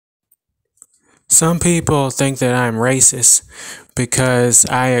Some people think that I'm racist because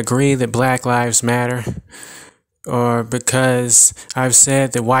I agree that Black Lives Matter, or because I've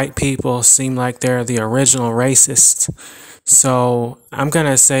said that white people seem like they're the original racists. So I'm going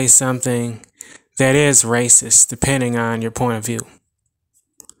to say something that is racist depending on your point of view.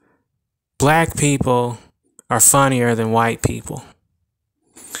 Black people are funnier than white people.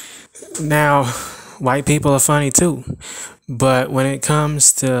 Now, white people are funny too, but when it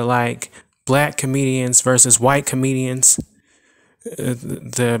comes to like black comedians versus white comedians,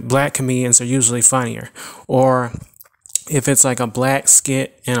 the black comedians are usually funnier. Or if it's like a black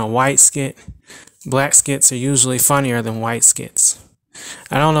skit and a white skit, black skits are usually funnier than white skits.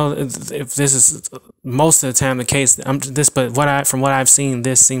 I don't know if this is most of the time the case. But from what I've seen,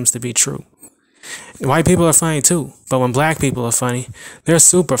 this seems to be true. White people are funny too, but when black people are funny, they're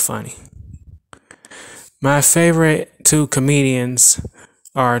super funny. My favorite two comedians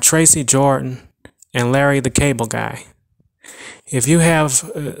are Tracy Jordan and Larry the Cable Guy. If you have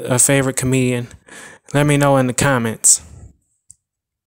a favorite comedian, let me know in the comments.